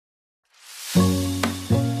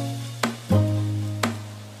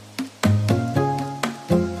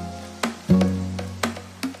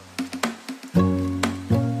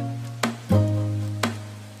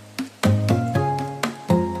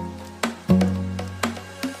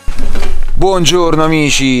Buongiorno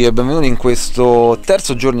amici e benvenuti in questo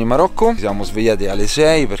terzo giorno in Marocco. Ci siamo svegliati alle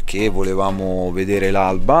 6 perché volevamo vedere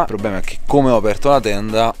l'alba. Il problema è che come ho aperto la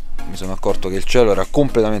tenda mi sono accorto che il cielo era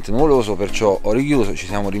completamente nuvoloso, perciò ho richiuso, ci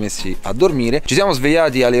siamo rimessi a dormire. Ci siamo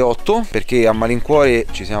svegliati alle 8 perché a malincuore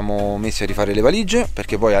ci siamo messi a rifare le valigie,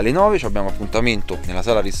 perché poi alle 9 abbiamo appuntamento nella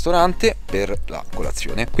sala ristorante per la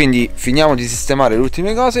colazione. Quindi finiamo di sistemare le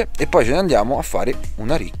ultime cose e poi ce ne andiamo a fare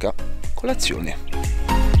una ricca colazione.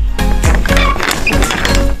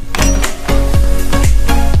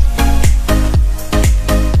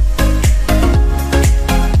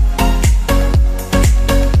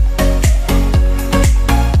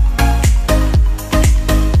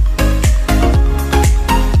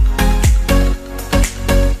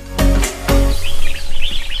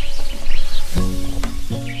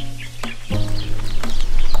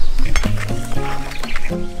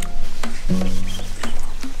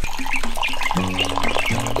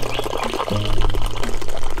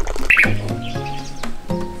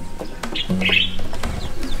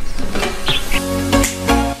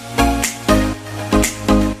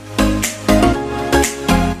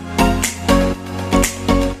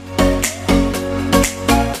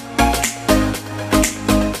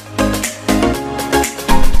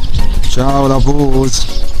 Ciao la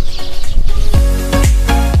pause.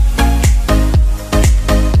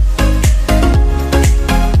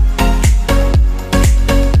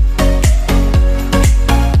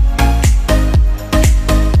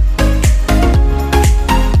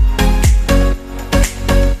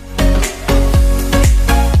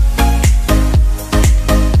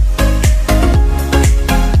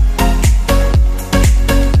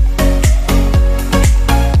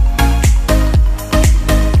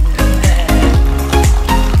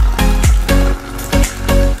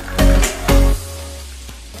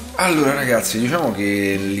 Allora ragazzi, diciamo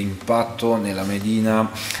che l'impatto nella Medina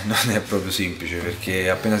non è proprio semplice, perché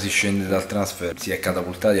appena si scende dal transfer si è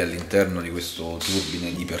catapultati all'interno di questo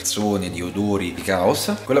turbine di persone, di odori, di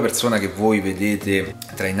caos. Quella persona che voi vedete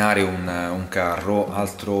trainare un carro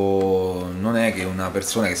altro non è che una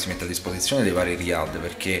persona che si mette a disposizione dei vari riad,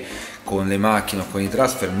 perché con le macchine o con i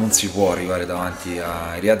transfer non si può arrivare davanti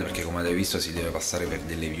ai riad, perché come avete visto si deve passare per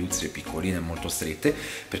delle viuzze piccoline e molto strette,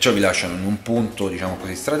 perciò vi lasciano in un punto, diciamo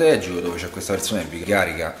così, strategico, dove c'è questa persona che vi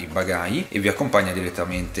carica i bagagli e vi accompagna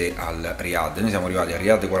direttamente al riad. Noi siamo arrivati al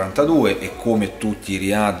riad 42 e come tutti i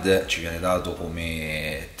riad ci viene dato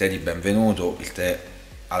come tè di benvenuto il tè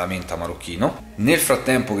alla menta marocchino. Nel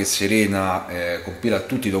frattempo che Serena compila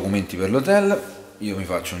tutti i documenti per l'hotel, io mi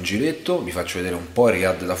faccio un giretto, vi faccio vedere un po' il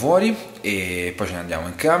riad da fuori e poi ce ne andiamo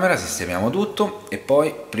in camera, sistemiamo tutto e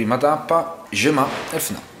poi prima tappa Jemaa el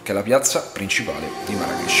Fna, che è la piazza principale di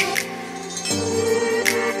Marrakech.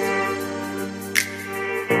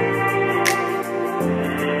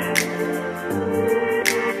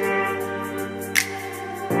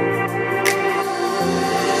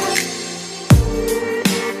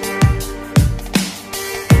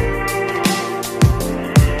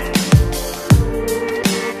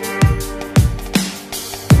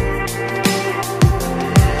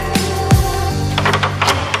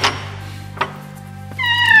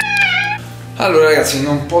 Allora ragazzi,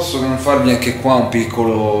 non posso che non farvi anche qua un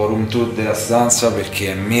piccolo room tour della stanza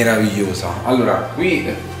perché è meravigliosa. Allora, qui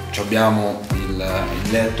abbiamo il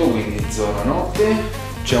letto, quindi zona notte,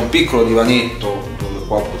 c'è un piccolo divanetto dove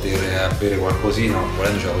qua poter bere qualcosina,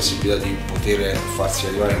 volendo c'è la possibilità di poter farsi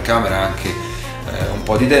arrivare in camera anche un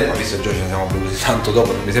po' di tè, ma visto che già ce ne siamo bevuti tanto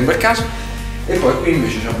dopo non mi sembra il caso. E poi qui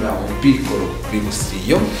invece abbiamo un piccolo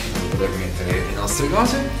ripostiglio dove poter mettere le nostre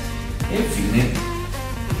cose e infine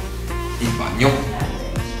il bagno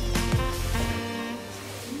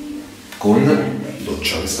con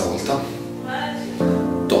doccia questa volta.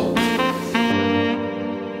 Top.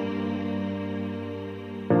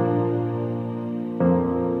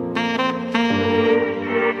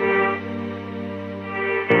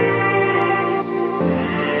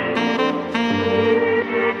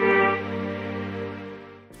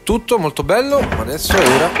 Tutto molto bello, ma adesso è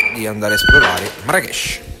ora di andare a esplorare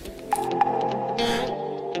Marrakech.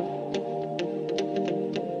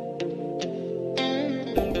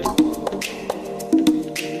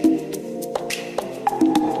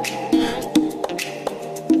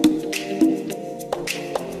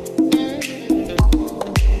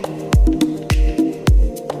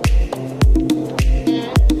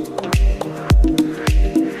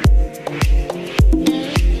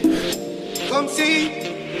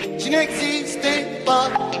 N'existait pas.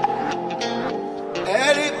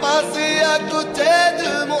 Elle est passée à côté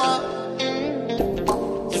de moi,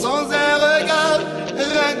 sans un regard,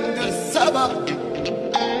 reine de Saba.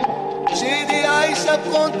 J'ai dit aïe. Aïcha,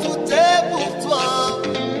 prends tout est pour toi.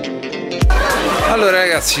 Allora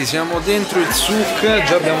ragazzi, siamo dentro il souk,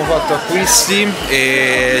 già abbiamo fatto acquisti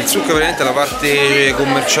e il souk è veramente la parte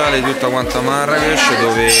commerciale di tutta quanta Marrakech,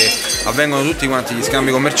 dove avvengono tutti quanti gli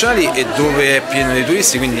scambi commerciali e dove è pieno di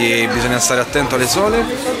turisti, quindi bisogna stare attento alle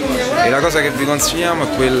sole. E la cosa che vi consigliamo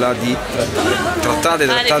è quella di trattate.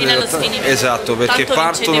 Esatto, perché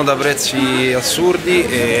partono da prezzi assurdi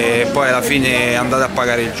e poi alla fine andate a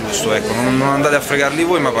pagare il giusto, ecco, non andate a fregarli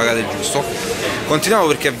voi ma pagate il giusto. Continuiamo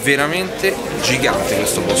perché è veramente gigante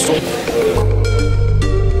questo posto.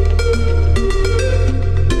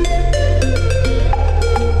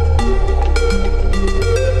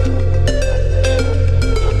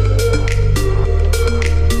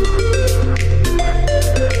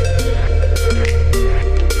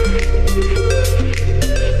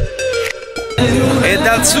 E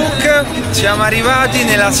dal souk siamo arrivati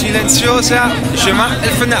nella silenziosa Jemaa el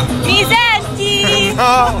Fna. Mi senti?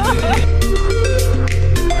 No!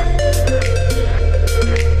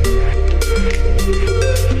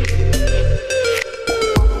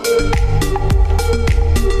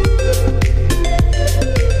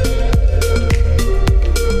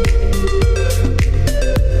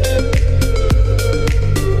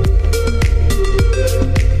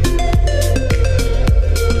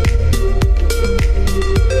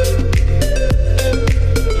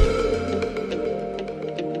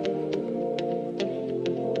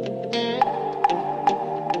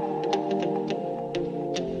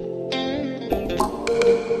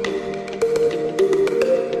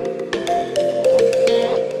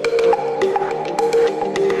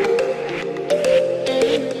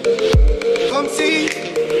 Comme si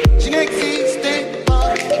je n'existais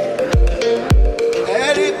pas.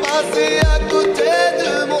 Elle est passée à côté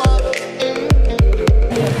de moi.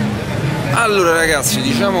 Allora ragazzi,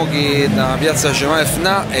 diciamo che da piazza Jemaa el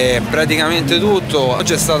Fna è praticamente tutto.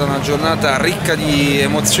 Oggi è stata una giornata ricca di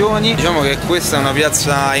emozioni. Diciamo che questa è una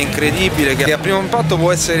piazza incredibile che a primo impatto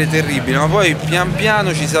può essere terribile, ma poi pian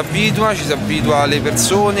piano ci si abitua alle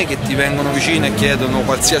persone che ti vengono vicine e chiedono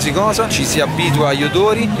qualsiasi cosa, ci si abitua agli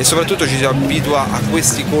odori e soprattutto ci si abitua a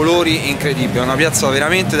questi colori incredibili. È una piazza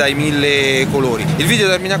veramente dai 1000 colori. Il video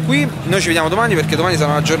termina qui, noi ci vediamo domani perché domani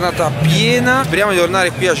sarà una giornata piena. Speriamo di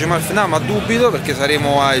tornare qui a Jemaa el Fna, ma dubito perché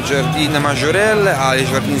saremo ai Giardin Majorel, ai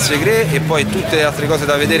Giardin Secret e poi tutte le altre cose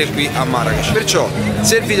da vedere qui a Marrakech. Perciò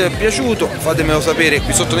se il video è piaciuto fatemelo sapere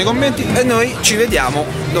qui sotto nei commenti e noi ci vediamo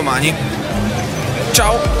domani.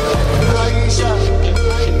 Ciao! Aïcha.